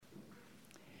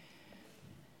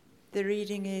The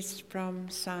reading is from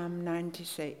Psalm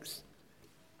 96,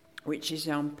 which is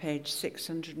on page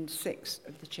 606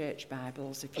 of the Church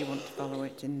Bibles, if you want to follow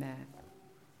it in there.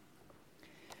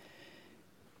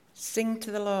 Sing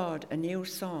to the Lord a new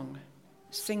song.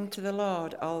 Sing to the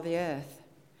Lord, all the earth.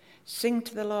 Sing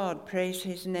to the Lord, praise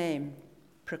his name.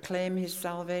 Proclaim his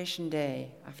salvation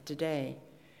day after day.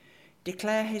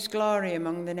 Declare his glory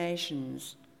among the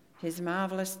nations, his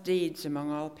marvelous deeds among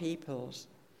all peoples.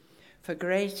 For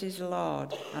great is the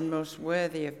Lord, and most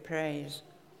worthy of praise.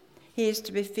 He is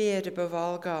to be feared above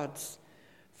all gods.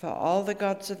 For all the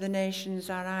gods of the nations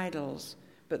are idols,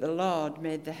 but the Lord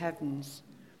made the heavens.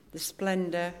 The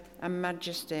splendor and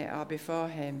majesty are before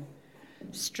him.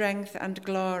 Strength and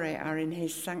glory are in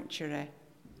his sanctuary.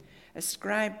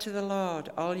 Ascribe to the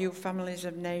Lord, all you families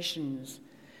of nations.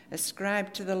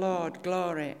 Ascribe to the Lord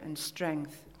glory and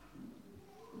strength.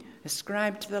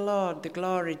 Ascribe to the Lord the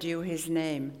glory due his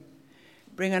name.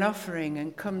 Bring an offering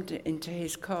and come into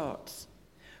his courts.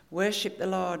 Worship the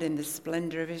Lord in the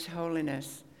splendor of his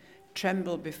holiness.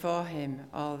 Tremble before him,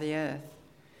 all the earth.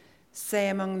 Say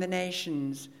among the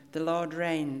nations, the Lord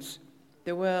reigns.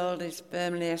 The world is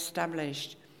firmly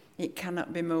established. It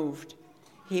cannot be moved.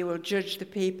 He will judge the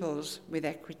peoples with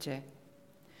equity.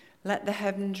 Let the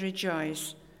heavens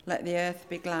rejoice. Let the earth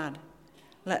be glad.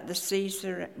 Let the seas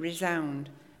resound,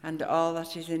 and all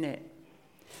that is in it.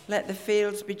 Let the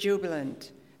fields be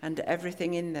jubilant, and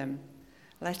everything in them.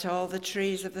 Let all the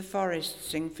trees of the forest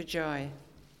sing for joy.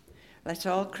 Let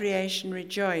all creation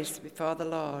rejoice before the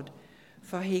Lord,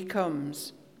 for he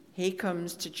comes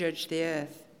to judge the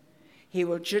earth. He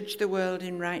will judge the world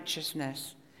in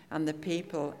righteousness, and the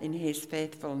people in his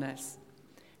faithfulness.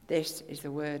 This is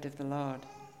the word of the Lord.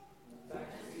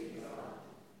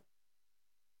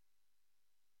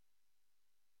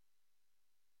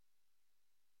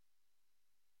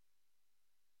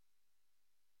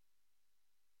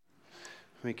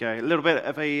 Here we go. A little bit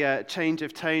of a change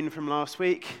of tone from last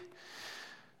week.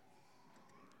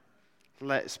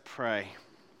 Let's pray.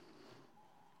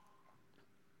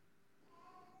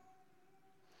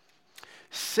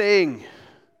 Sing,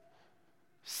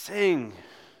 sing,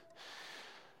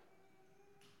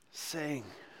 sing.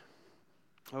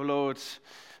 Oh Lord,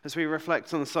 as we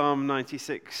reflect on Psalm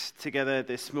 96 together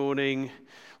this morning,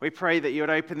 we pray that you would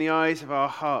open the eyes of our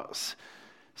hearts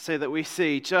so that we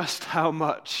see just how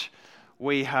much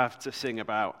we have to sing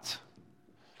about.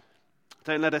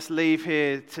 Don't let us leave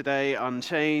here today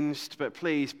unchanged, but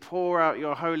please pour out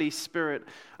your Holy Spirit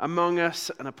among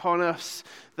us and upon us,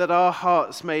 that our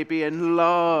hearts may be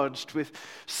enlarged with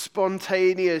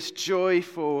spontaneous,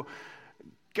 joyful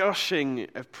gushing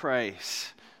of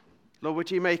praise. Lord,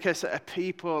 would you make us a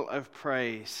people of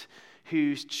praise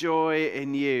whose joy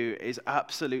in you is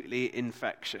absolutely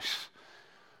infectious?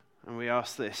 And we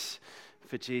ask this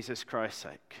for Jesus Christ's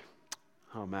sake.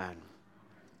 Amen.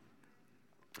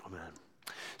 Amen.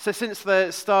 So since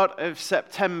the start of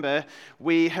September,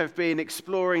 we have been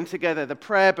exploring together the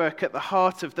prayer book at the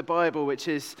heart of the Bible, which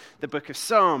is the book of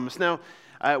Psalms. Now,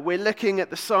 we're looking at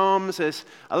the Psalms as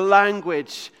a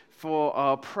language for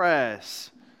our prayers,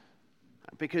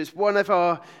 because one of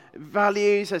our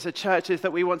values as a church is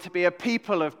that we want to be a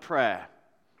people of prayer.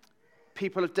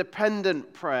 People of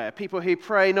dependent prayer, people who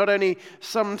pray not only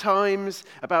sometimes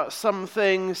about some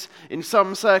things in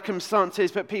some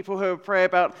circumstances, but people who pray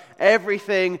about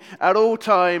everything at all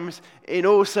times in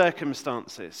all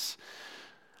circumstances.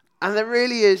 And there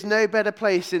really is no better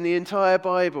place in the entire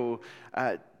Bible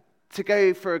to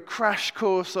go for a crash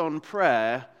course on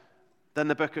prayer than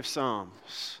the book of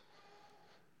Psalms.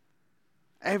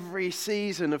 Every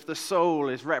season of the soul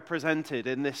is represented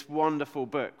in this wonderful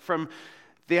book, from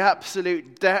the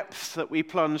absolute depths that we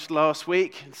plunged last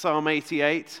week in Psalm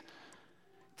 88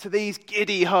 to these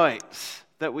giddy heights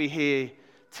that we hear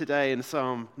today in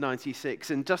Psalm 96,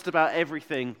 and just about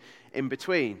everything in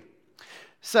between.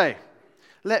 So,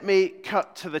 let me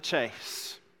cut to the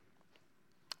chase.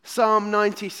 Psalm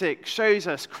 96 shows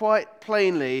us quite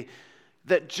plainly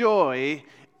that joy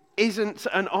isn't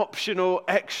an optional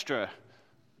extra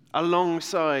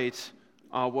alongside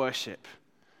our worship.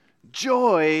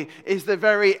 Joy is the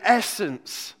very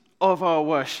essence of our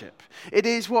worship. It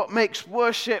is what makes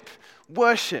worship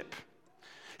worship.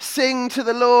 Sing to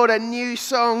the Lord a new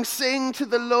song. Sing to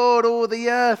the Lord, all the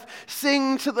earth.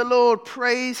 Sing to the Lord,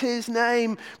 praise his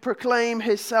name. Proclaim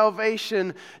his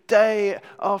salvation day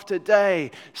after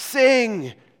day.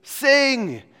 Sing,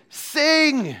 sing,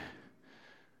 sing.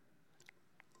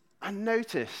 And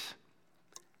notice,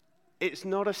 it's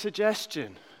not a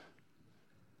suggestion.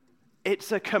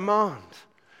 It's a command.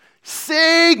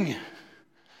 Sing!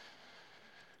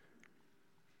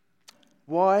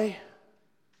 Why?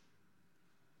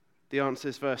 The answer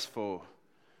is verse 4.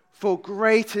 For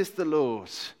great is the Lord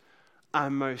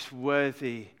and most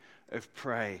worthy of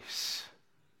praise.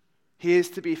 He is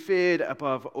to be feared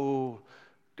above all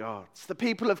gods. The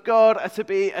people of God are to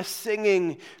be a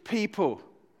singing people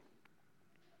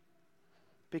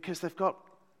because they've got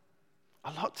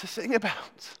a lot to sing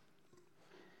about.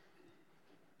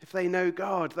 If they know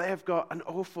God, they have got an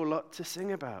awful lot to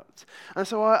sing about. And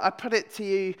so I put it to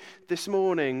you this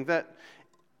morning that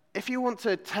if you want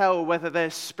to tell whether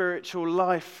there's spiritual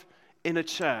life in a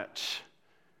church,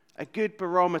 a good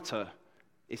barometer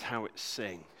is how it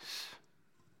sings.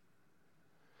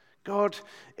 God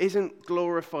isn't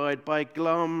glorified by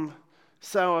glum,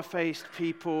 sour-faced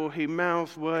people who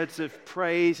mouth words of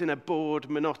praise in a bored,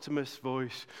 monotonous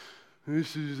voice.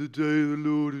 This is the day the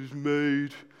Lord has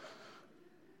made.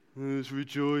 Let's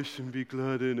rejoice and be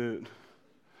glad in it.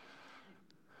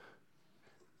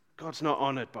 God's not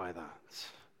honored by that.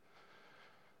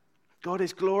 God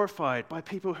is glorified by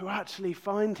people who actually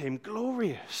find him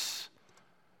glorious,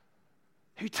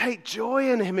 who take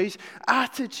joy in him, whose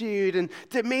attitude and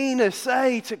demeanor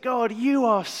say to God, you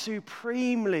are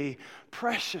supremely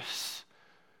precious.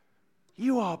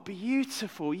 You are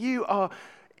beautiful. You are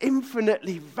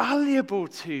infinitely valuable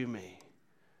to me.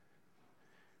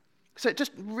 So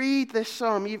just read this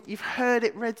psalm. You've heard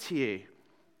it read to you.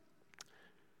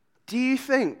 Do you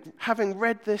think, having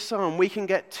read this psalm, we can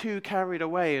get too carried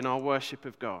away in our worship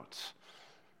of God?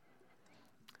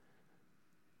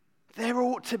 There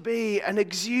ought to be an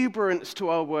exuberance to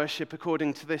our worship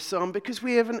according to this psalm because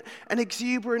we have an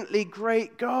exuberantly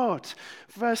great God.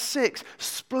 Verse 6,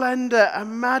 splendor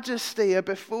and majesty are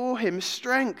before him,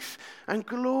 strength and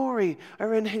glory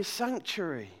are in his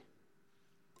sanctuary.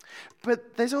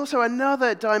 But there's also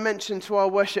another dimension to our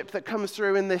worship that comes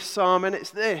through in this psalm, and it's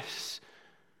this.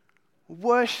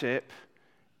 Worship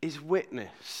is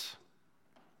witness.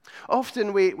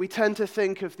 Often we tend to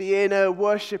think of the inner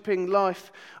worshipping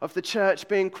life of the church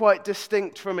being quite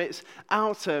distinct from its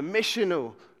outer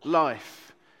missional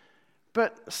life.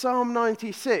 But Psalm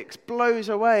 96 blows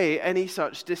away any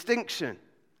such distinction.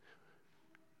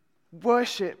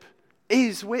 Worship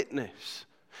is witness.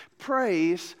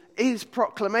 Praise is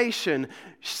proclamation.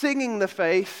 Singing the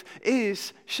faith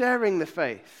is sharing the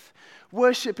faith.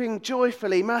 Worshipping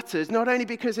joyfully matters, not only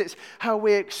because it's how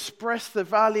we express the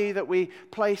value that we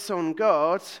place on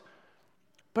God,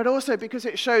 but also because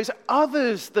it shows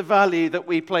others the value that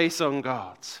we place on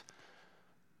God.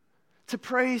 To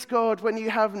praise God when you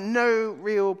have no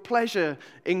real pleasure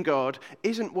in God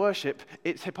isn't worship,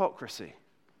 it's hypocrisy.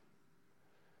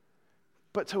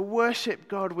 But to worship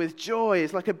God with joy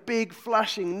is like a big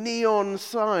flashing neon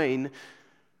sign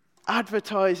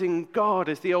advertising God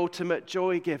as the ultimate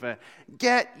joy giver.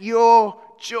 Get your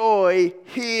joy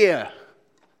here.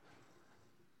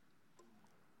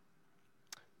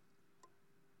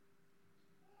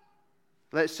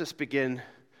 Let's just begin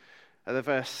at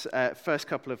the first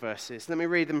couple of verses. Let me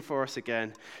read them for us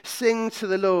again. Sing to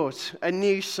the Lord a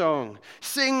new song.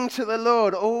 Sing to the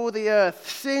Lord, all the earth.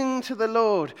 Sing to the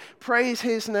Lord. Praise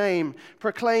his name.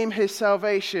 Proclaim his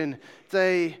salvation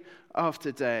day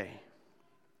after day.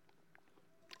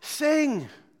 Sing,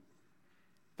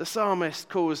 the psalmist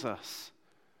calls us.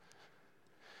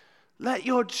 Let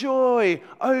your joy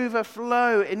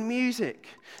overflow in music.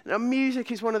 Now,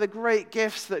 music is one of the great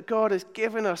gifts that God has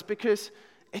given us because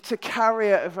it's a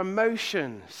carrier of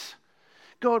emotions.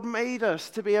 God made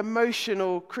us to be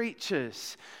emotional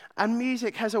creatures, and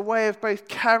music has a way of both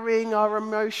carrying our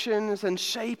emotions and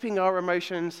shaping our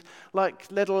emotions like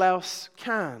little else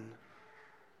can.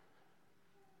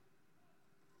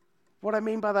 What I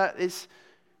mean by that is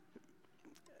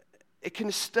it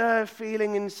can stir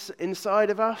feelings inside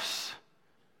of us.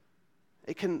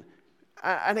 It can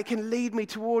lead me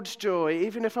towards joy,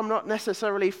 even if I'm not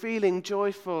necessarily feeling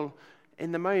joyful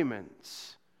in the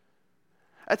moments.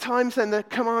 At times then the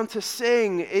command to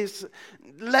sing is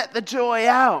let the joy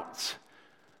out.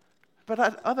 But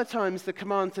at other times the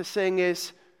command to sing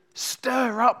is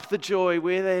stir up the joy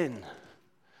within.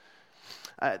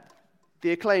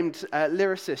 The acclaimed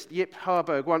lyricist Yip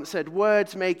Harburg once said,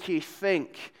 words make you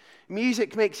think,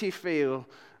 music makes you feel,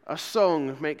 a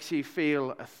song makes you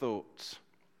feel a thought.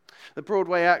 The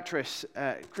Broadway actress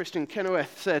Kristen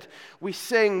Chenoweth said, we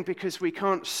sing because we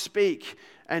can't speak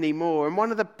anymore. And one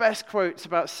of the best quotes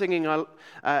about singing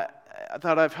that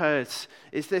I've heard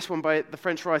is this one by the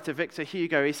French writer Victor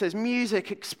Hugo. He says,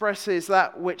 music expresses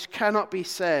that which cannot be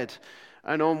said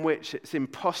and on which it's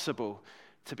impossible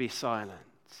to be silent.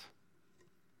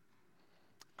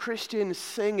 Christian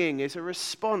singing is a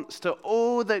response to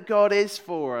all that God is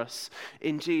for us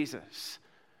in Jesus.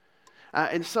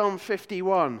 In Psalm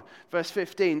 51, verse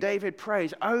 15, David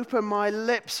prays, "Open my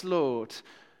lips, Lord,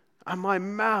 and my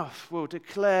mouth will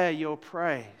declare your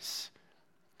praise."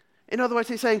 In other words,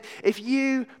 he's saying, if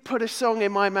you put a song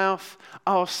in my mouth,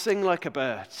 I'll sing like a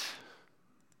bird.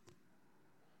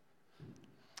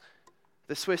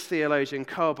 The Swiss theologian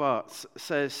Karl Barth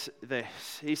says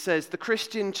this. He says, the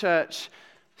Christian church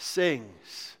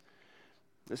sings.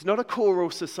 It's not a choral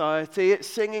society.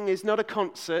 Singing is not a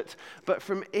concert, but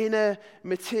from inner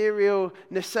material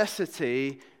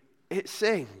necessity, it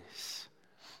sings.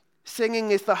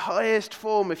 Singing is the highest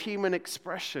form of human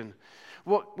expression.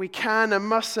 What we can and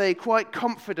must say quite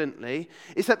confidently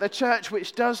is that the church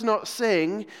which does not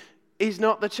sing is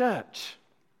not the church.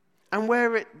 And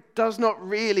where it does not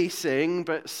really sing,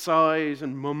 but sighs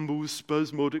and mumbles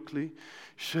spasmodically,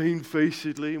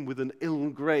 shamefacedly and with an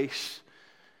ill grace,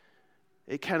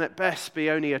 it can at best be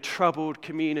only a troubled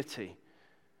community,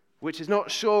 which is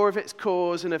not sure of its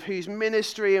cause and of whose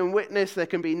ministry and witness there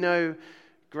can be no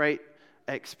great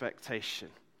expectation.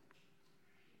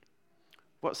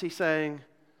 What's he saying?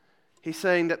 He's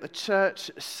saying that the church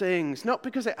sings, not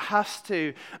because it has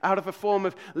to, out of a form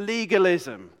of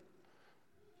legalism,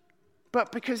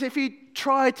 but because if he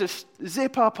tried to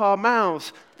zip up our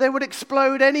mouths, they would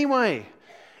explode anyway.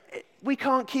 We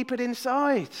can't keep it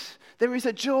inside. There is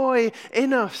a joy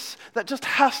in us that just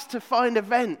has to find a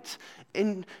vent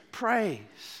in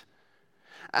praise.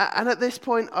 And at this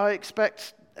point, I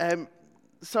expect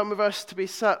some of us to be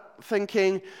sat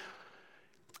thinking,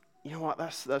 you know what,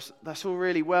 that's all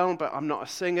really well, but I'm not a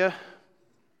singer.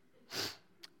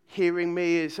 Hearing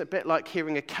me is a bit like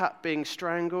hearing a cat being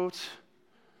strangled.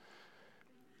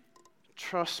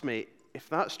 Trust me, if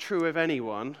that's true of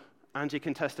anyone, and you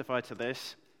can testify to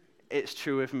this, it's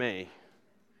true of me.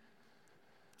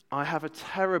 I have a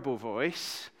terrible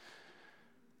voice,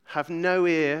 have no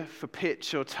ear for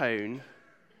pitch or tone,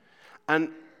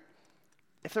 and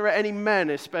if there are any men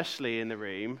especially in the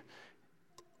room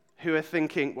who are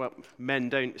thinking, well, men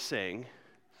don't sing,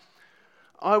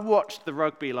 I watched the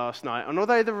rugby last night, and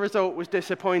although the result was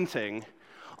disappointing,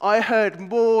 I heard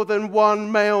more than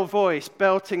one male voice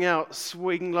belting out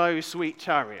 "Swing Low, Sweet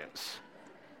Chariots."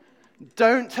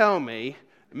 Don't tell me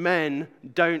men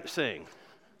don't sing.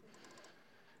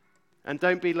 And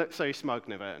don't look so smug,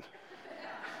 Nivette.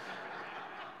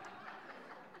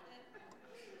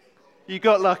 You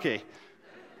got lucky.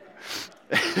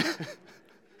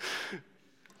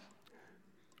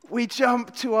 We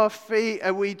jump to our feet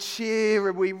and we cheer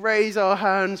and we raise our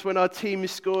hands when our team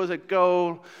scores a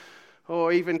goal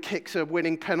or even kicks a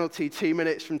winning penalty 2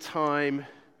 minutes from time.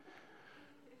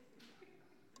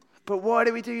 But why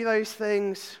do we do those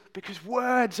things? Because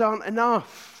words aren't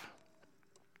enough.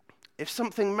 If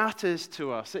something matters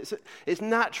to us, it's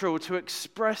natural to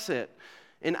express it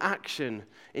in action,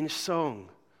 in song.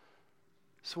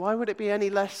 So why would it be any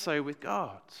less so with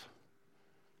God?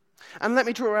 And let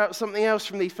me draw out something else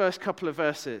from these first couple of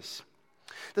verses.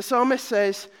 The psalmist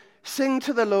says, "Sing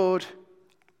to the Lord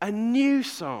a new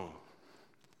song."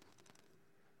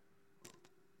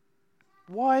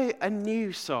 Why a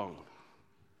new song?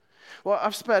 Well,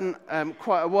 I've spent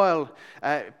quite a while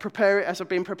as I've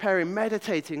been preparing,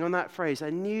 meditating on that phrase,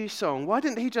 a new song. Why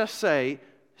didn't he just say,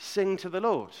 "Sing to the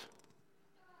Lord"?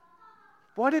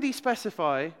 Why did he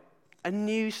specify a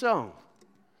new song?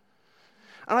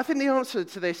 And I think the answer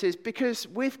to this is because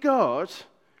with God,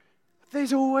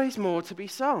 there's always more to be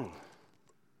sung.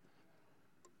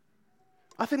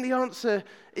 I think the answer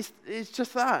is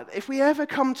just that. If we ever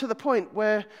come to the point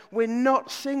where we're not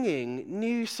singing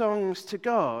new songs to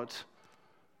God,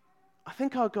 I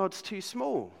think our God's too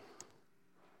small.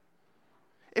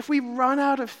 If we run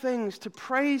out of things to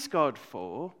praise God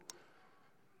for,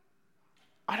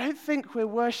 I don't think we're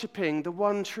worshipping the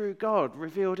one true God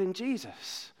revealed in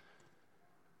Jesus.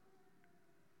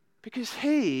 Because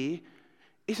he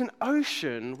is an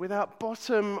ocean without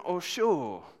bottom or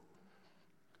shore.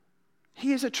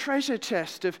 He is a treasure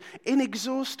chest of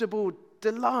inexhaustible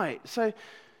delight. So,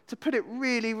 to put it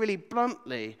really, really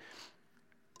bluntly,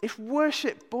 if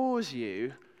worship bores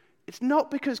you, it's not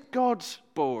because God's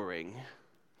boring.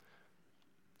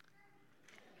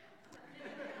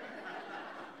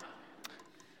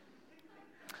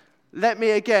 Let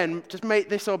me again just make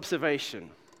this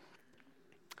observation.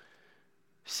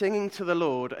 Singing to the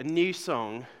Lord a new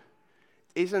song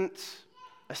isn't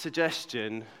a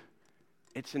suggestion,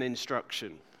 it's an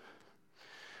instruction.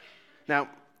 Now,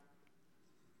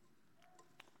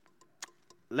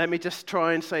 let me just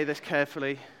try and say this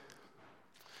carefully.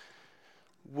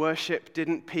 Worship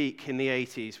didn't peak in the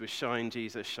 80s with Shine,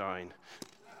 Jesus, Shine.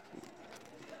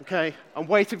 Okay, I'm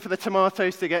waiting for the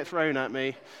tomatoes to get thrown at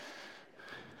me.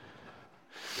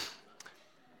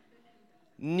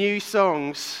 new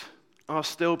songs are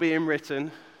still being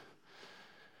written.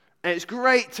 And it's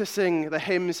great to sing the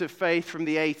hymns of faith from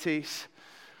the 80s,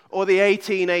 or the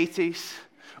 1880s,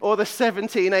 or the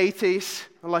 1780s,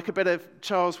 like a bit of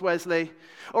Charles Wesley,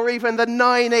 or even the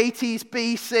 980s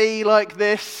BC like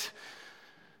this.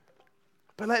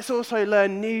 But let's also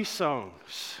learn new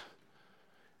songs.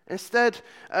 Instead,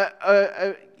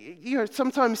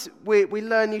 sometimes we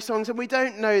learn new songs and we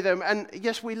don't know them. And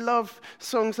yes, we love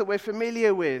songs that we're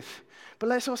familiar with. But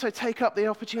let's also take up the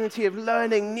opportunity of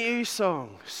learning new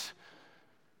songs.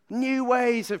 New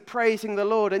ways of praising the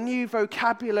Lord, a new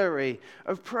vocabulary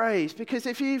of praise. Because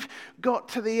if you've got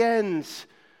to the end,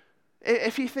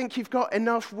 if you think you've got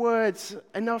enough words,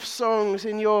 enough songs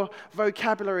in your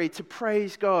vocabulary to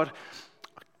praise God,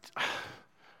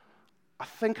 I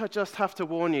think I just have to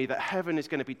warn you that heaven is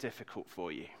going to be difficult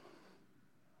for you.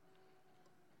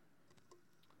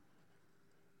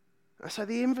 So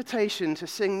the invitation to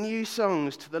sing new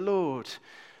songs to the Lord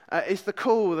is the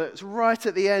call that's right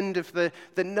at the end of the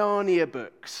Narnia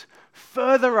books.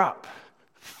 Further up,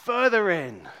 further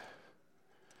in.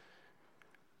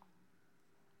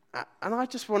 And I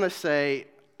just want to say,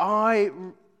 I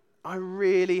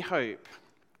really hope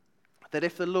that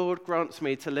if the Lord grants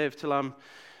me to live till I'm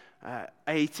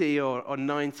 80 or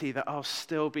 90, that I'll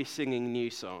still be singing new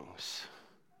songs.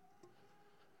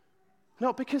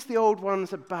 Not because the old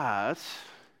ones are bad.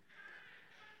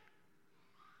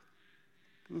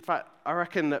 In fact, I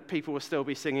reckon that people will still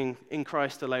be singing In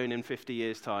Christ Alone in 50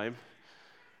 years' time.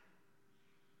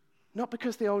 Not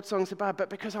because the old songs are bad, but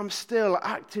because I'm still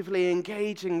actively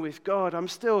engaging with God. I'm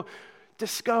still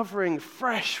discovering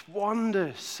fresh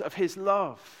wonders of his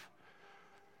love.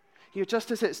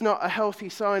 Just as it's not a healthy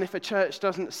sign if a church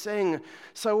doesn't sing,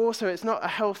 so also it's not a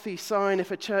healthy sign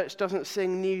if a church doesn't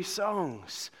sing new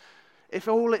songs. If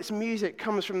all its music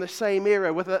comes from the same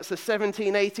era, whether that's the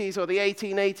 1780s or the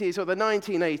 1880s or the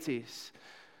 1980s.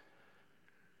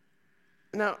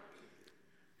 Now,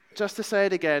 just to say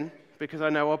it again, because I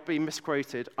know I'll be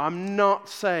misquoted, I am not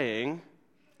saying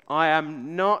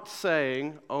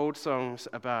old songs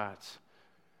are bad.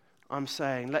 I'm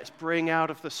saying let's bring out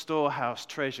of the storehouse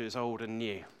treasures old and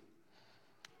new.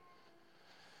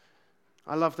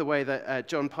 I love the way that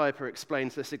John Piper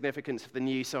explains the significance of the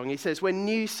new song. He says, when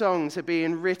new songs are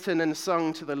being written and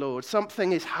sung to the Lord,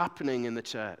 something is happening in the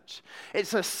church.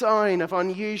 It's a sign of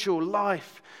unusual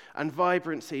life and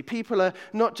vibrancy. People are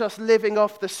not just living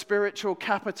off the spiritual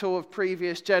capital of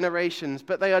previous generations,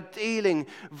 but they are dealing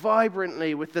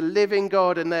vibrantly with the living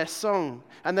God in their song,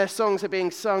 and their songs are being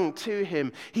sung to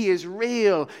him. He is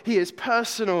real, he is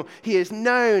personal, he is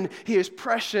known, he is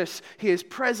precious, he is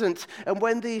present. And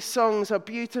when these songs are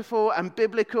beautiful and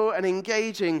biblical and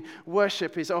engaging,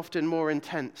 worship is often more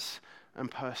intense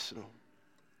and personal.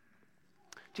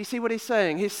 Do you see what he's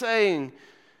saying? He's saying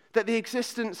that the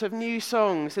existence of new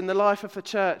songs in the life of the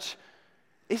church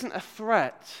isn't a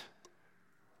threat,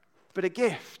 but a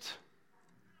gift.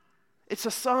 It's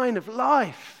a sign of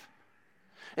life.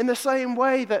 In the same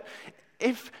way that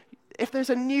if there's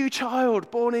a new child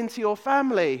born into your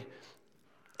family,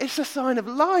 it's a sign of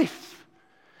life.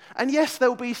 And yes,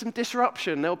 there'll be some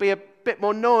disruption, there'll be a bit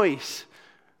more noise,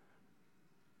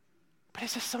 but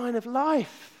it's a sign of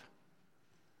life.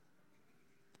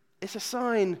 It's a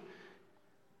sign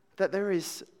that there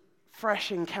is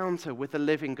fresh encounter with the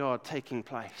living God taking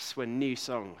place when new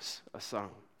songs are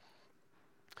sung.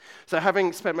 So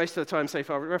having spent most of the time so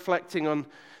far reflecting on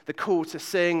the call to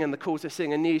sing and the call to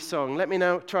sing a new song, let me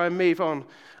now try and move on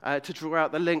to draw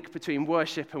out the link between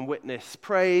worship and witness,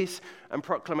 praise and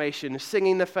proclamation,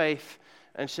 singing the faith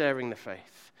and sharing the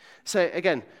faith. So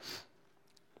again,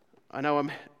 I know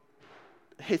I'm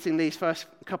hitting these first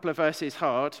couple of verses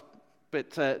hard,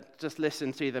 but just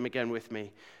listen to them again with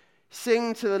me.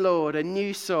 Sing to the Lord a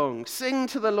new song. Sing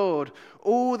to the Lord,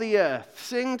 all the earth.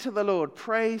 Sing to the Lord,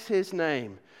 praise his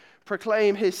name.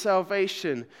 Proclaim his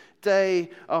salvation day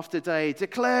after day.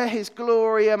 Declare his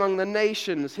glory among the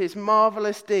nations, his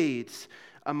marvelous deeds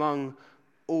among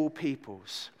all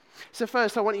peoples. So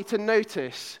first, I want you to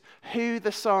notice who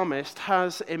the psalmist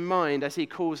has in mind as he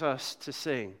calls us to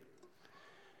sing.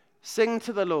 Sing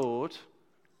to the Lord,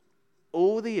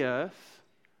 all the earth,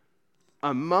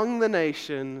 among the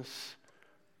nations,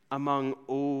 among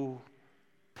all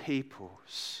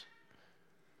peoples.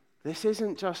 This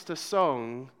isn't just a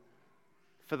song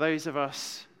for those of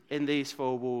us in these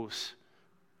four walls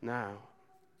now.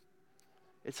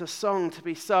 It's a song to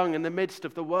be sung in the midst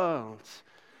of the world.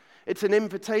 It's an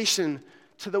invitation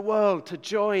to the world to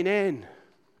join in.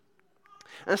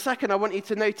 And second, I want you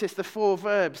to notice the four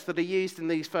verbs that are used in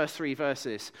these first three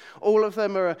verses. All of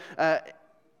them are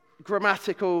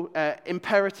grammatical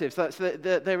imperatives. That's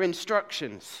their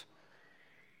instructions.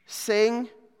 Sing,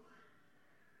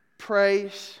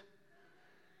 praise,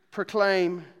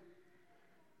 proclaim,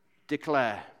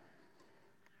 declare.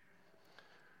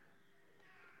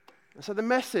 So the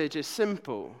message is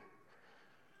simple.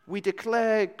 We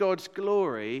declare God's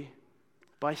glory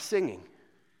by singing.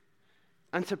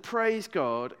 And to praise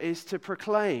God is to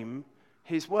proclaim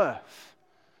his worth.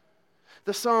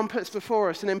 The psalm puts before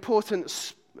us an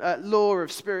important law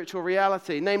of spiritual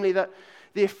reality, namely that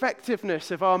the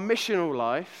effectiveness of our missional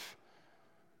life,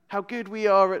 how good we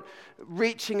are at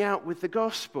reaching out with the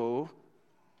gospel,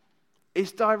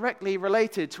 is directly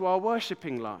related to our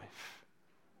worshipping life.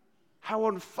 How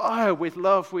on fire with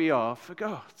love we are for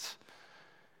God.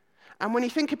 And when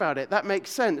you think about it, that makes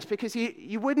sense, because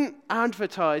you wouldn't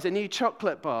advertise a new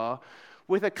chocolate bar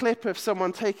with a clip of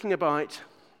someone taking a bite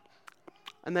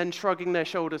and then shrugging their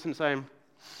shoulders and saying,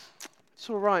 "It's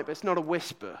all right, but it's not a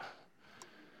whisper."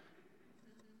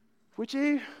 Would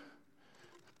you?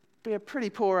 Be a pretty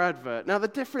poor advert. Now, the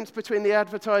difference between the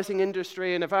advertising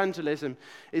industry and evangelism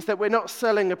is that we're not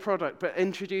selling a product, but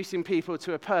introducing people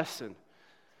to a person.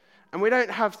 And we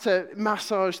don't have to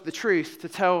massage the truth to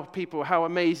tell people how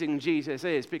amazing Jesus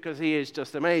is, because he is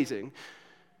just amazing.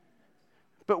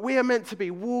 But we are meant to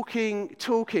be walking,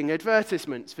 talking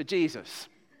advertisements for Jesus.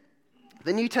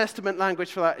 The New Testament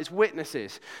language for that is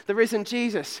witnesses. The risen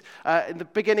Jesus, in the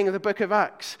beginning of the book of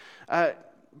Acts,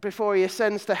 before he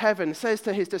ascends to heaven, says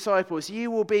to his disciples,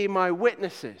 "You will be my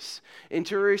witnesses in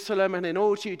Jerusalem and in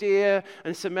all Judea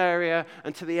and Samaria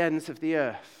and to the ends of the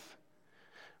earth."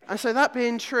 And so that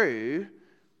being true,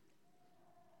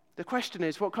 the question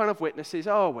is, what kind of witnesses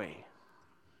are we?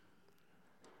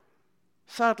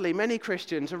 Sadly, many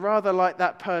Christians are rather like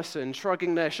that person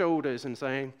shrugging their shoulders and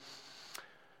saying,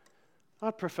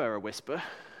 "I'd prefer a whisper."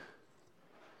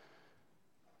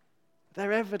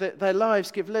 Their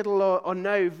lives give little or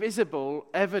no visible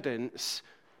evidence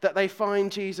that they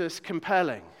find Jesus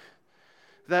compelling,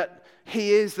 that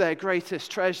he is their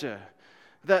greatest treasure,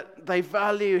 that they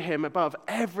value him above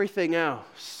everything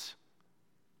else.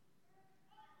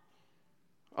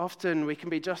 Often we can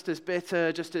be just as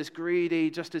bitter, just as greedy,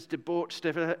 just as debauched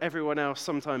of everyone else,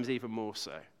 sometimes even more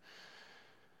so.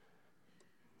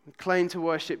 We claim to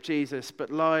worship Jesus, but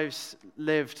lives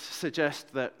lived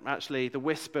suggest that actually the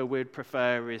whisper we'd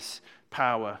prefer is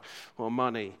power or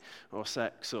money or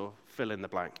sex or fill in the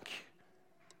blank.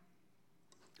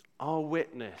 Our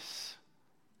witness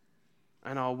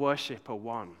and our worship are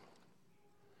one.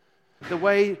 The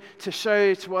way to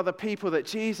show to other people that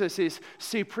Jesus is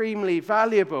supremely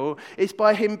valuable is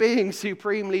by him being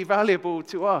supremely valuable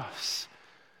to us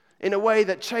in a way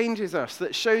that changes us,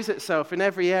 that shows itself in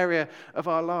every area of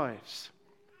our lives.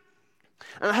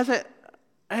 And has it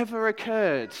ever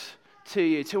occurred to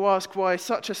you to ask why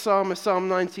such a psalm as Psalm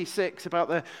 96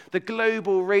 about the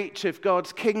global reach of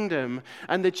God's kingdom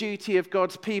and the duty of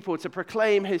God's people to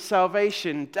proclaim his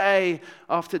salvation day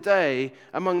after day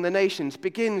among the nations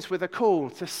begins with a call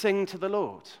to sing to the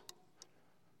Lord?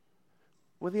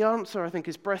 Well, the answer, I think,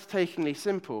 is breathtakingly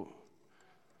simple.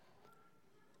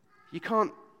 You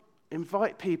can't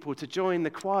invite people to join the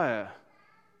choir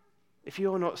if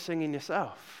you're not singing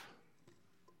yourself.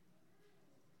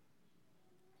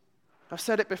 I've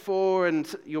said it before,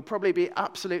 and you'll probably be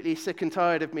absolutely sick and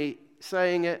tired of me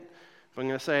saying it, but I'm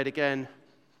going to say it again.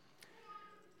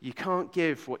 You can't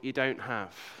give what you don't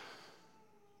have.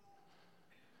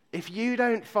 If you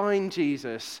don't find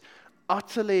Jesus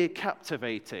utterly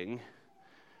captivating,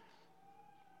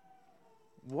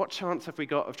 what chance have we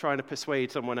got of trying to persuade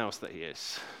someone else that he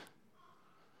is?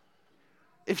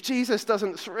 If Jesus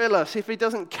doesn't thrill us, if he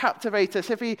doesn't captivate us,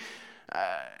 if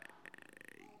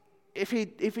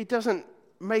he doesn't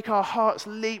make our hearts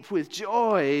leap with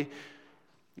joy,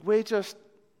 we're just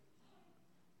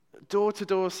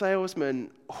door-to-door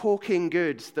salesmen hawking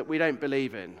goods that we don't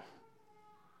believe in.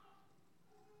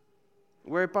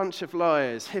 We're a bunch of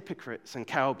liars, hypocrites, and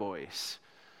cowboys.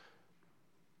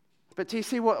 But do you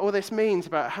see what all this means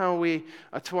about how we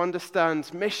are to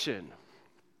understand mission?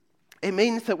 It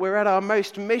means that we're at our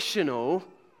most missional,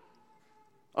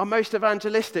 our most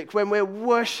evangelistic, when we're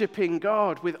worshipping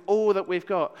God with all that we've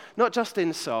got. Not just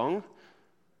in song,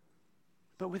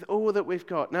 but with all that we've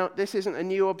got. Now, this isn't a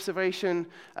new observation.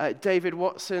 David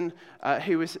Watson,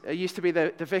 who used to be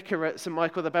the vicar at St.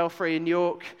 Michael the Belfry in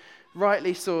York,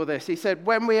 rightly saw this. He said,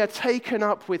 when we are taken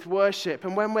up with worship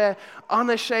and when we're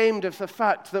unashamed of the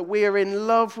fact that we are in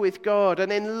love with God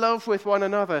and in love with one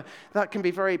another, that can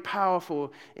be very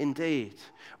powerful indeed.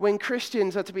 When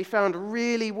Christians are to be found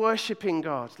really worshipping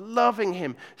God, loving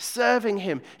Him, serving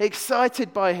Him,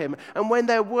 excited by Him, and when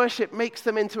their worship makes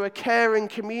them into a caring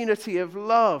community of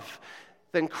love,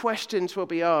 then questions will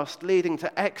be asked, leading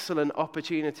to excellent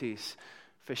opportunities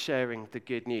for sharing the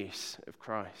good news of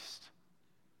Christ.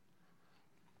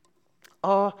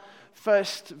 Our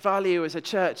first value as a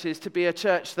church is to be a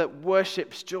church that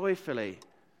worships joyfully,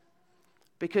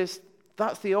 because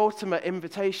that's the ultimate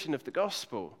invitation of the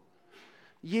gospel.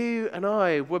 You and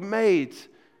I were made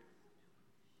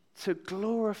to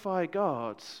glorify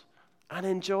God and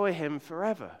enjoy Him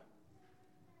forever.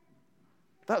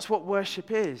 That's what worship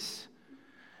is.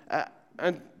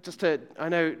 And just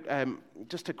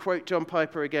to quote John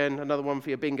Piper again, another one for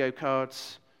your bingo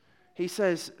cards. He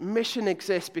says, mission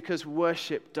exists because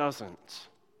worship doesn't.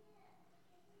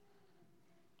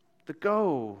 The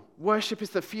goal, worship is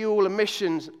the fuel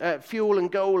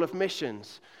and goal of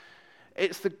missions.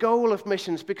 It's the goal of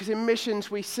missions because in missions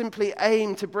we simply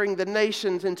aim to bring the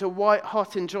nations into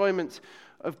white-hot enjoyment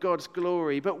of God's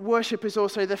glory. But worship is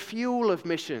also the fuel of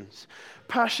missions.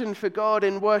 Passion for God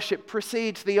in worship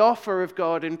precedes the offer of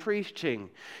God in preaching.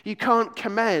 You can't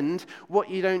commend what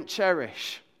you don't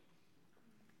cherish.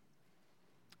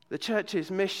 The church's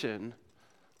mission,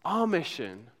 our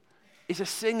mission, is a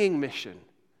singing mission.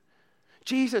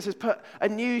 Jesus has put a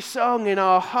new song in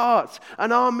our hearts,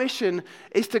 and our mission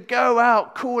is to go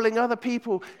out calling other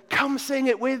people, come sing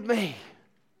it with me.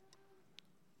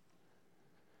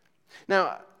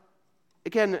 Now,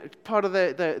 again, part of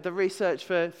the research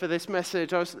for this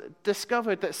message, I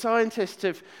discovered that scientists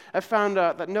have found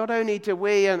out that not only do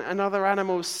we and other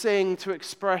animals sing to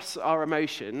express our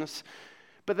emotions,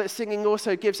 but that singing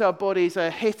also gives our bodies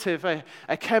a hit of a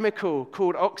chemical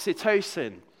called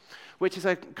oxytocin, which is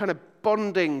a kind of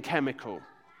bonding chemical.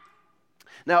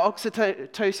 Now,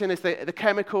 oxytocin is the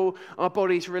chemical our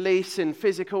bodies release in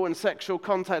physical and sexual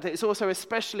contact. It's also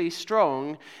especially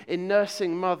strong in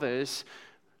nursing mothers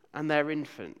and their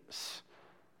infants.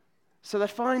 So the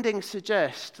findings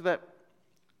suggest that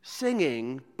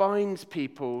singing binds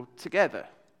people together.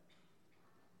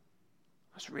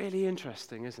 That's really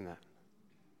interesting, isn't it?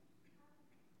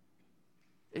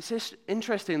 It's just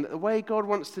interesting that the way God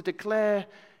wants to declare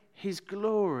His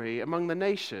glory among the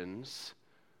nations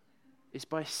is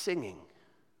by singing.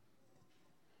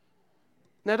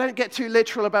 Now, don't get too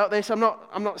literal about this. I'm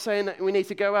not saying that we need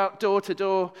to go out door to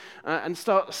door and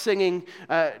start singing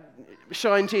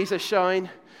Shine, Jesus, Shine.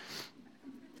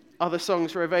 Other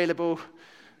songs are available.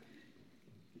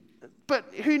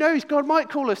 But who knows? God might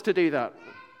call us to do that.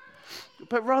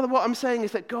 But rather what I'm saying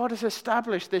is that God has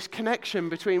established this connection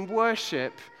between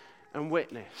worship and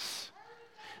witness.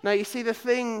 Now, you see, the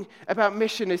thing about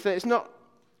mission is that it's not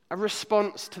a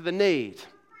response to the need,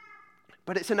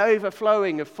 but it's an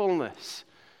overflowing of fullness.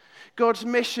 God's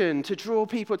mission to draw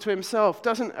people to Himself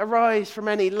doesn't arise from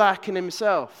any lack in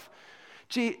Himself.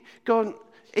 God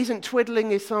isn't twiddling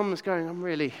His thumbs going, I'm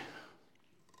really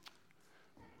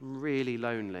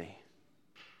lonely.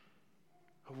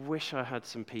 I wish I had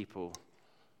some people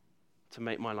to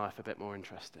make my life a bit more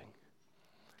interesting.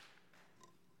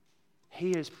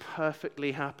 He is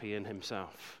perfectly happy in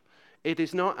Himself. It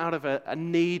is not out of a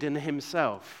need in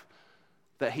Himself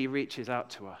that He reaches out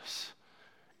to us.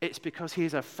 It's because He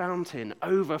is a fountain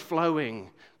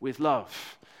overflowing with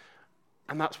love.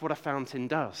 And that's what a fountain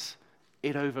does.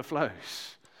 It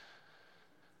overflows.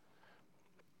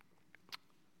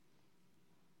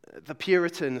 The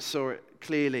Puritans saw it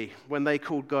clearly when they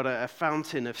called God a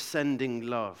fountain of sending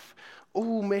love.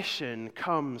 All mission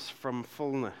comes from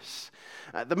fullness.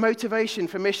 The motivation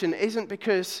for mission isn't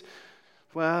because,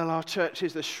 well, our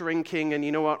churches are shrinking and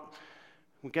you know what,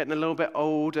 we're getting a little bit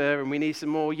older and we need some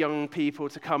more young people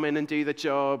to come in and do the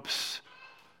jobs.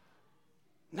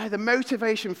 No, the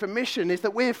motivation for mission is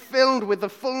that we're filled with the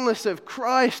fullness of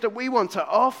Christ and we want to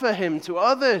offer Him to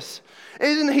others.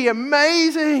 Isn't He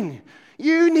amazing?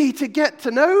 You need to get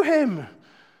to know Him.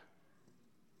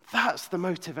 That's the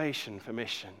motivation for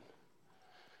mission.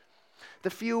 The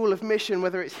fuel of mission,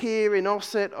 whether it's here in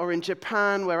Osset or in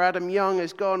Japan, where Adam Young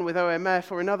has gone with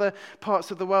OMF, or in other parts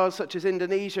of the world, such as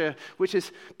Indonesia, which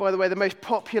is, by the way, the most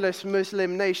populous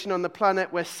Muslim nation on the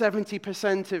planet, where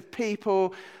 70% of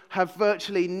people have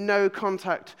virtually no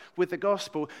contact with the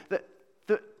gospel,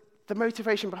 the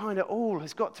motivation behind it all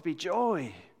has got to be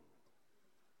joy.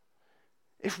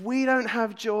 If we don't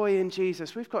have joy in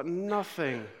Jesus, we've got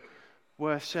nothing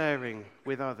worth sharing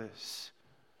with others.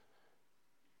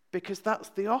 Because that's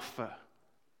the offer.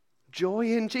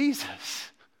 Joy in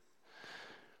Jesus.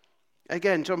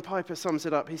 Again, John Piper sums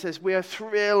it up. He says, we are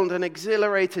thrilled and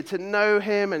exhilarated to know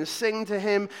him and sing to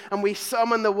him, and we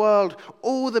summon the world,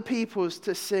 all the peoples,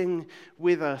 to sing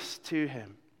with us to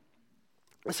him.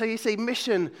 And so you see,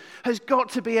 mission has got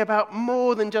to be about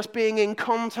more than just being in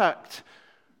contact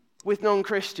with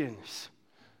non-Christians.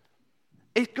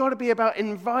 It's got to be about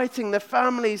inviting the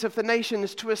families of the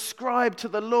nations to ascribe to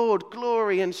the Lord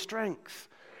glory and strength.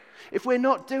 If we're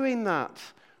not doing that,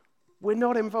 we're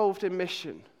not involved in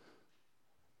mission.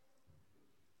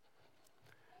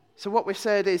 So what we've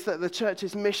said is that the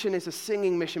church's mission is a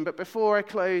singing mission. But before I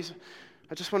close,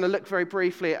 I just want to look very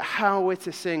briefly at how we're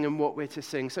to sing and what we're to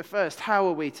sing. So first, how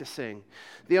are we to sing?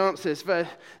 The answer is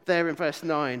there in verse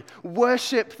 9.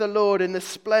 Worship the Lord in the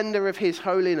splendor of his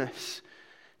holiness.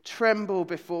 Tremble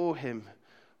before him,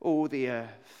 all the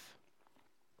earth.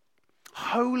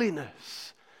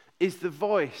 Holiness is the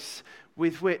voice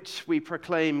with which we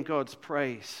proclaim God's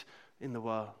praise in the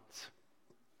world.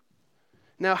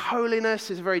 Now, holiness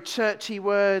is a very churchy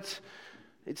word.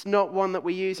 It's not one that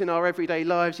we use in our everyday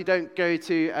lives. You don't go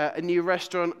to a new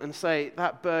restaurant and say,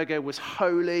 that burger was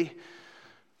holy.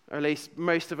 Or at least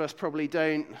most of us probably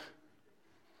don't.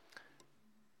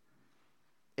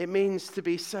 It means to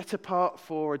be set apart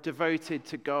for or devoted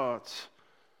to God.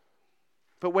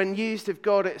 But when used of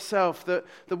God itself, the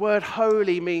word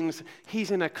holy means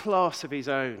he's in a class of his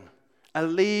own. A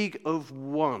league of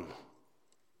one.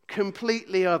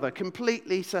 Completely other,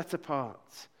 completely set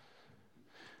apart.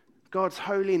 God's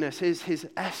holiness is his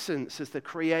essence as the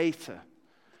creator.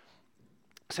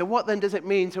 So what then does it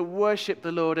mean to worship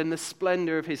the Lord in the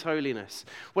splendor of his holiness?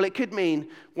 Well, it could mean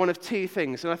one of two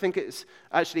things, and I think it's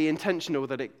actually intentional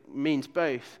that it means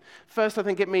both. First, I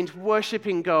think it means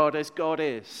worshiping God as God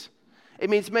is. It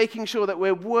means making sure that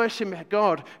we're worshiping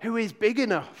God who is big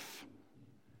enough.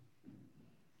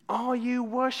 Are you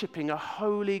worshipping a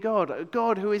holy God, a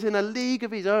God who is in a league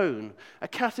of his own, a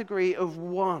category of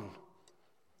one?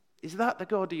 Is that the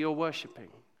God that you're worshipping?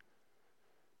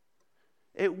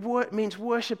 It means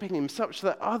worshipping him such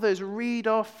that others read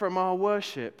off from our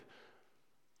worship,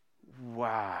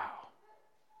 wow,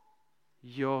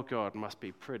 your God must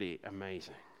be pretty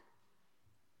amazing.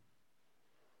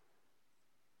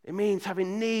 It means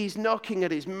having knees knocking at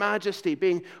his majesty,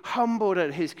 being humbled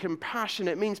at his compassion.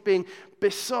 It means being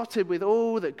besotted with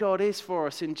all that God is for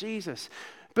us in Jesus.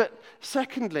 But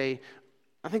secondly,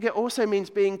 I think it also means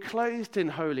being clothed in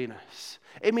holiness.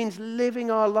 It means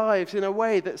living our lives in a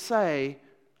way that say,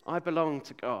 I belong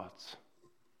to God.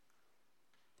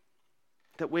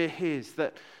 That we're his,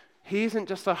 that he isn't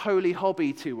just a holy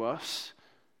hobby to us,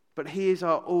 but he is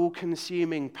our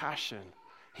all-consuming passion.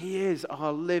 He is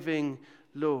our living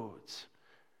Lord.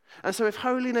 And so if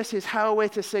holiness is how we're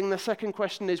to sing, the second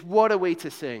question is, what are we to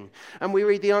sing? And we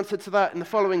read the answer to that in the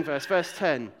following verse, verse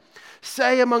 10.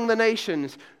 Say among the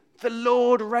nations, the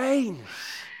Lord reigns.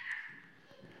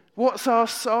 What's our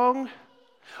song?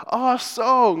 Our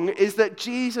song is that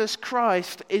Jesus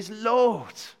Christ is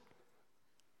Lord.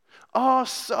 Our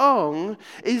song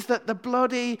is that the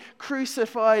bloody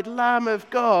crucified Lamb of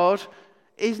God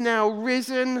is now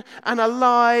risen and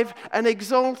alive and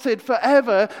exalted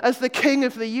forever as the King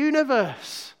of the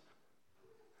universe.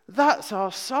 That's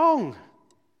our song.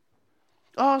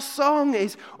 Our song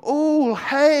is all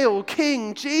hail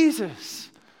King Jesus.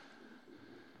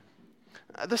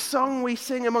 The song we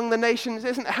sing among the nations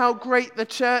isn't how great the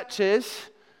church is.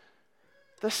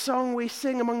 The song we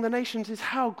sing among the nations is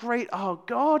how great our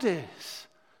God is.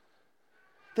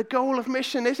 The goal of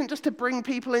mission isn't just to bring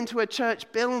people into a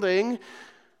church building.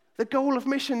 The goal of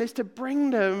mission is to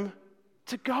bring them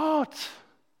to God.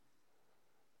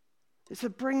 It's to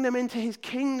bring them into his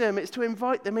kingdom. It's to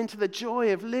invite them into the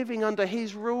joy of living under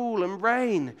his rule and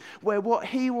reign, where what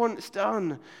he wants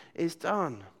done is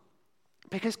done.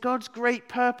 Because God's great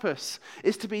purpose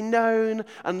is to be known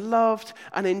and loved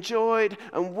and enjoyed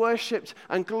and worshipped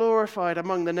and glorified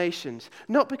among the nations.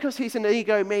 Not because he's an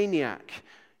egomaniac.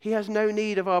 He has no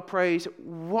need of our praise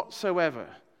whatsoever.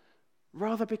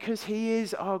 Rather because he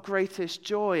is our greatest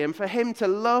joy. And for him to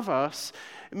love us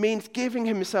means giving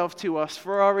himself to us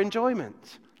for our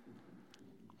enjoyment.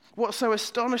 What's so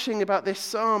astonishing about this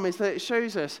psalm is that it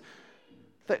shows us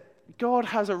that God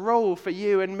has a role for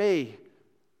you and me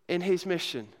in his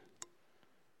mission.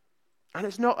 And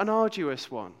it's not an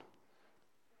arduous one.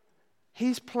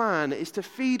 His plan is to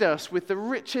feed us with the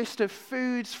richest of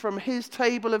foods from his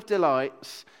table of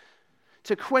delights,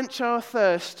 to quench our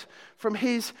thirst from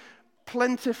his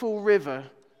plentiful river,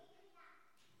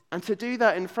 and to do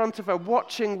that in front of a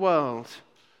watching world,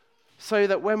 so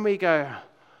that when we go,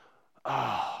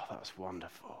 oh, that's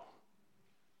wonderful,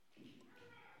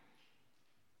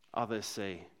 others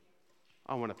see,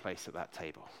 I want a place at that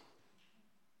table.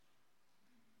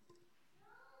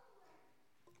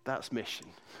 That's mission.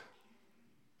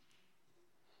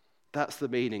 That's the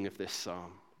meaning of this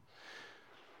psalm.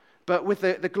 But with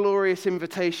the glorious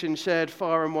invitation shared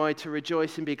far and wide to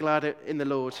rejoice and be glad in the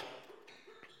Lord,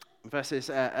 verses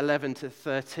 11 to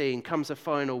 13, comes a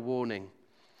final warning.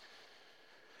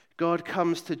 God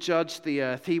comes to judge the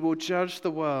earth. He will judge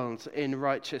the world in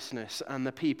righteousness and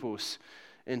the peoples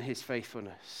in his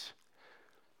faithfulness.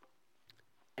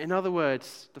 In other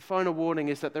words, the final warning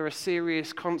is that there are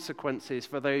serious consequences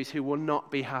for those who will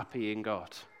not be happy in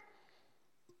God.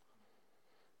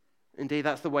 Indeed,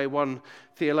 that's the way one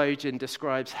theologian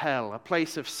describes hell, a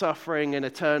place of suffering and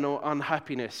eternal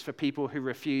unhappiness for people who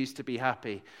refuse to be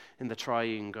happy in the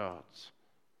triune God.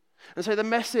 And so the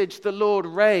message, the Lord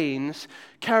reigns,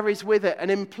 carries with it an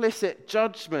implicit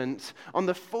judgment on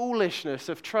the foolishness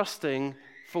of trusting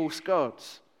false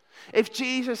gods. If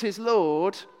Jesus is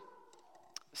Lord,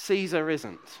 Caesar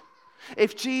isn't.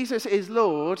 If Jesus is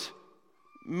Lord,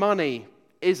 money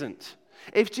isn't.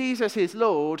 If Jesus is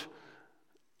Lord,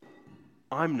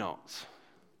 I'm not.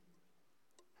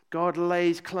 God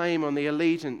lays claim on the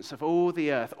allegiance of all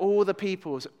the earth, all the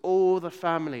peoples, all the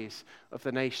families of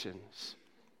the nations.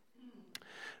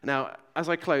 Now, as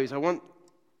I close,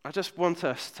 I just want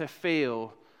us to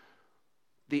feel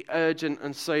the urgent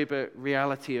and sober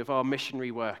reality of our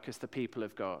missionary work as the people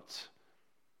of God,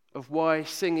 of why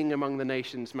singing among the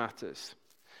nations matters.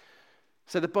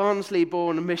 So the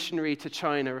Barnsley-born missionary to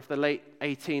China of the late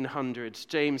 1800s,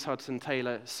 James Hudson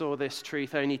Taylor, saw this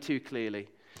truth only too clearly.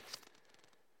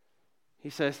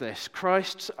 He says this: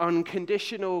 Christ's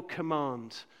unconditional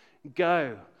command,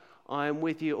 "Go, I am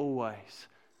with you always,"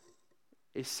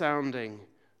 is sounding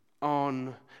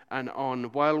on and on,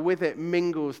 while with it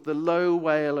mingles the low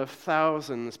wail of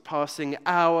thousands passing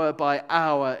hour by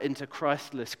hour into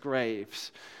Christless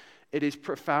graves. It is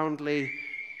profoundly,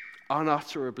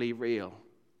 unutterably real.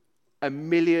 1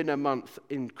 million a month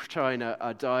in China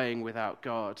are dying without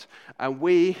God. And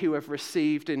we who have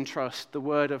received in trust the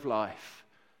word of life,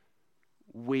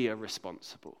 we are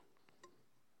responsible.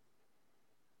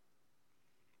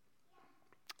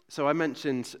 So I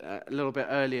mentioned a little bit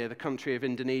earlier the country of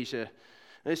Indonesia.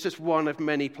 And it's just one of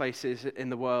many places in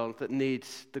the world that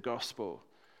needs the gospel.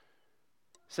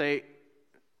 So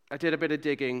I did a bit of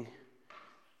digging.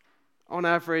 On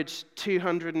average,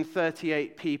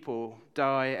 238 people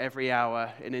die every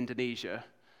hour in Indonesia.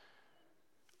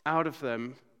 Out of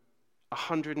them,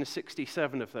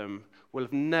 167 of them will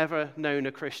have never known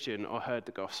a Christian or heard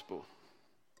the gospel.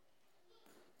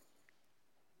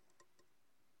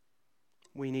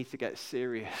 We need to get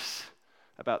serious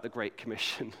about the Great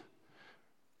Commission.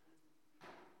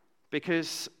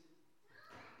 Because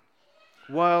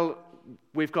while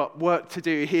we've got work to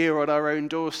do here on our own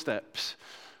doorsteps,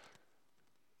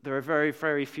 there are very,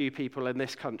 very few people in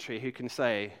this country who can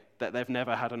say that they've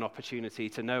never had an opportunity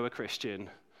to know a Christian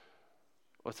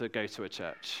or to go to a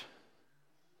church.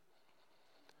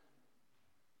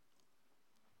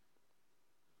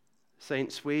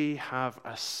 Saints, we have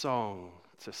a song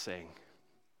to sing.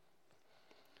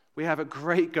 We have a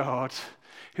great God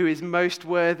who is most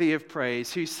worthy of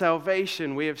praise, whose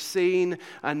salvation we have seen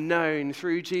and known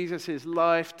through Jesus'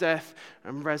 life, death,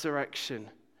 and resurrection.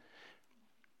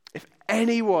 If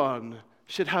anyone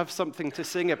should have something to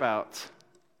sing about,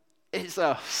 it's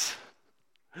us.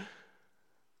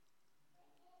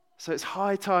 So it's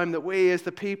high time that we, as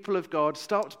the people of God,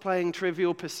 stopped playing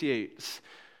trivial pursuits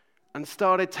and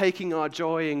started taking our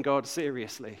joy in God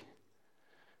seriously.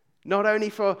 Not only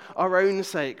for our own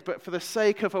sake, but for the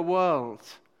sake of a world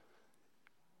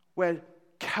where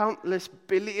countless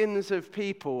billions of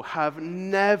people have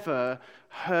never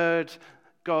heard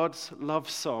God's love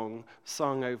song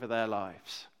sung over their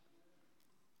lives.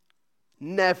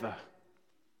 Never.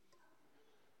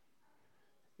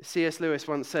 C.S. Lewis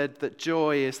once said that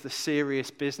joy is the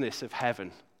serious business of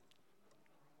heaven.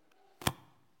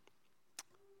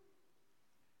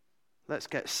 Let's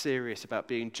get serious about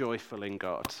being joyful in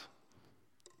God.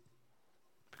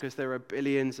 Because there are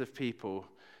billions of people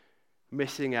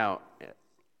missing out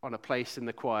on a place in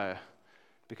the choir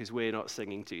because we're not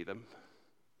singing to them.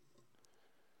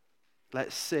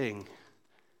 Let's sing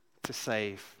to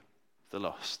save the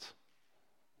lost.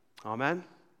 Amen?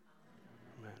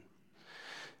 Amen.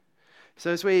 So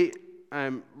as we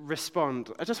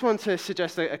respond, I just want to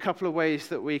suggest a couple of ways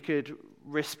that we could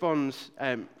respond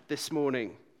this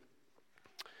morning.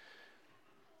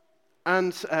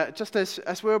 And just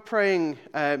as we were praying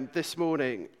this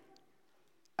morning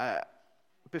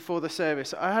before the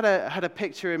service, I had a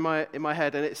picture in my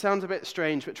head, and it sounds a bit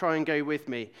strange, but try and go with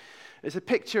me. It's a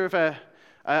picture of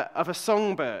a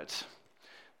songbird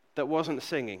that wasn't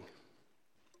singing.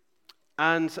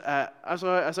 And as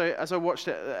I watched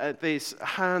it, these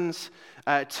hands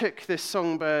took this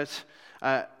songbird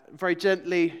very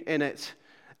gently in it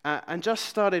and just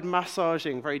started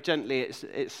massaging very gently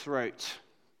its throat.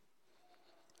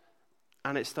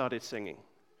 And it started singing.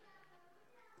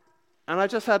 And I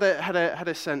just had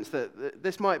a sense that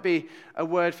this might be a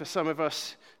word for some of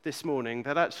us this morning,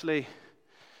 that actually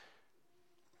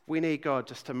we need God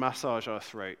just to massage our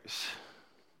throats,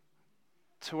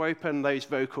 to open those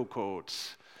vocal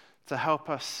cords, to help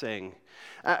us sing.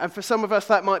 And for some of us,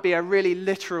 that might be a really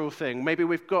literal thing. Maybe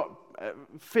we've got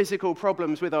physical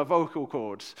problems with our vocal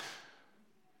cords.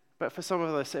 But for some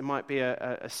of us, it might be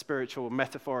a spiritual,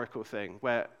 metaphorical thing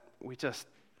where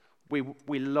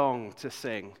we long to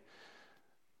sing.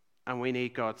 And we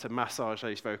need God to massage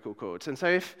those vocal cords. And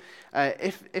so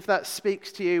if that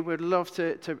speaks to you, we'd love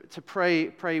to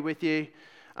pray with you.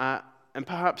 And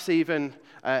perhaps even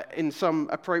in some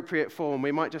appropriate form,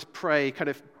 we might just pray, kind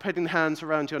of putting hands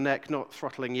around your neck, not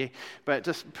throttling you, but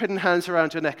just putting hands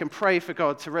around your neck and pray for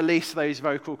God to release those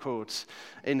vocal cords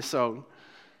in song.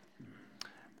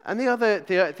 And the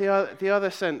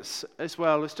other sense as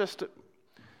well is just,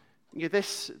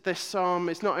 this psalm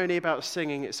is not only about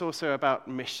singing, it's also about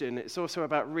mission. It's also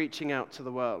about reaching out to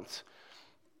the world.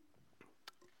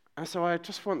 And so I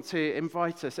just want to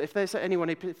invite us, if there's anyone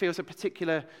who feels a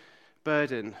particular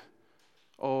burden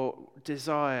or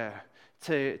desire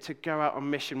to go out on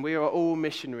mission, we are all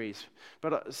missionaries.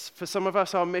 But for some of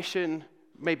us, our mission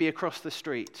may be across the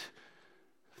street.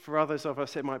 For others of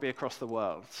us, it might be across the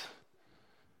world.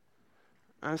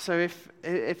 And so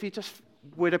if you just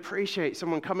would appreciate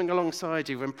someone coming alongside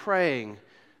you and praying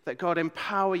that God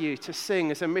empower you to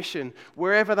sing as a mission,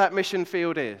 wherever that mission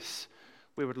field is,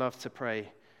 we would love to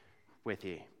pray with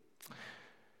you.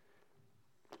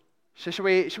 So shall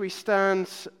we stand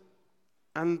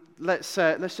and let's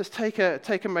just take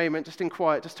a moment just in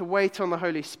quiet, just to wait on the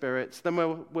Holy Spirit. Then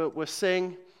we'll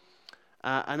sing.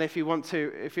 And if you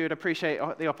would appreciate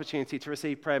the opportunity to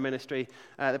receive prayer ministry,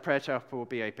 the prayer chapel will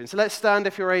be open. So let's stand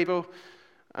if you're able,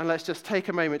 and let's just take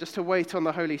a moment just to wait on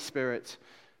the Holy Spirit.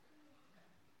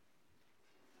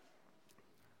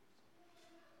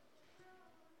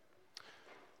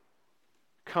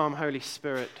 Come, Holy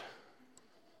Spirit.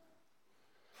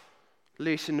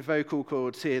 Loosen vocal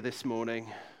cords here this morning.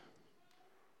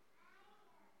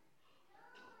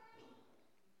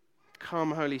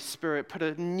 Come, Holy Spirit, put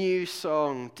a new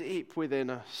song deep within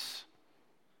us.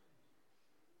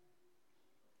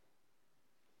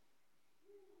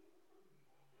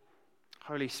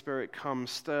 Holy Spirit, come,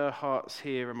 stir hearts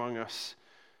here among us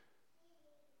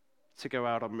to go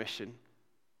out on mission,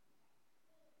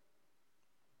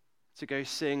 to go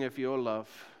sing of your love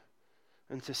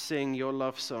and to sing your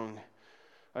love song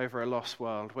over a lost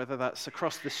world, whether that's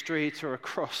across the street or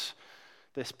across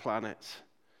this planet.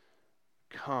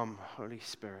 Come, Holy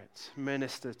Spirit,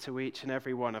 minister to each and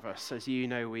every one of us as you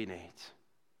know we need.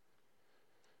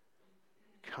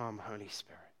 Come, Holy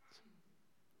Spirit.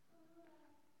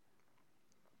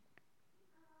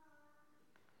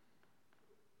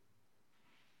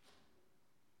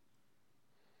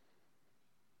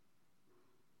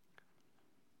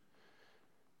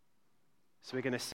 So we're going to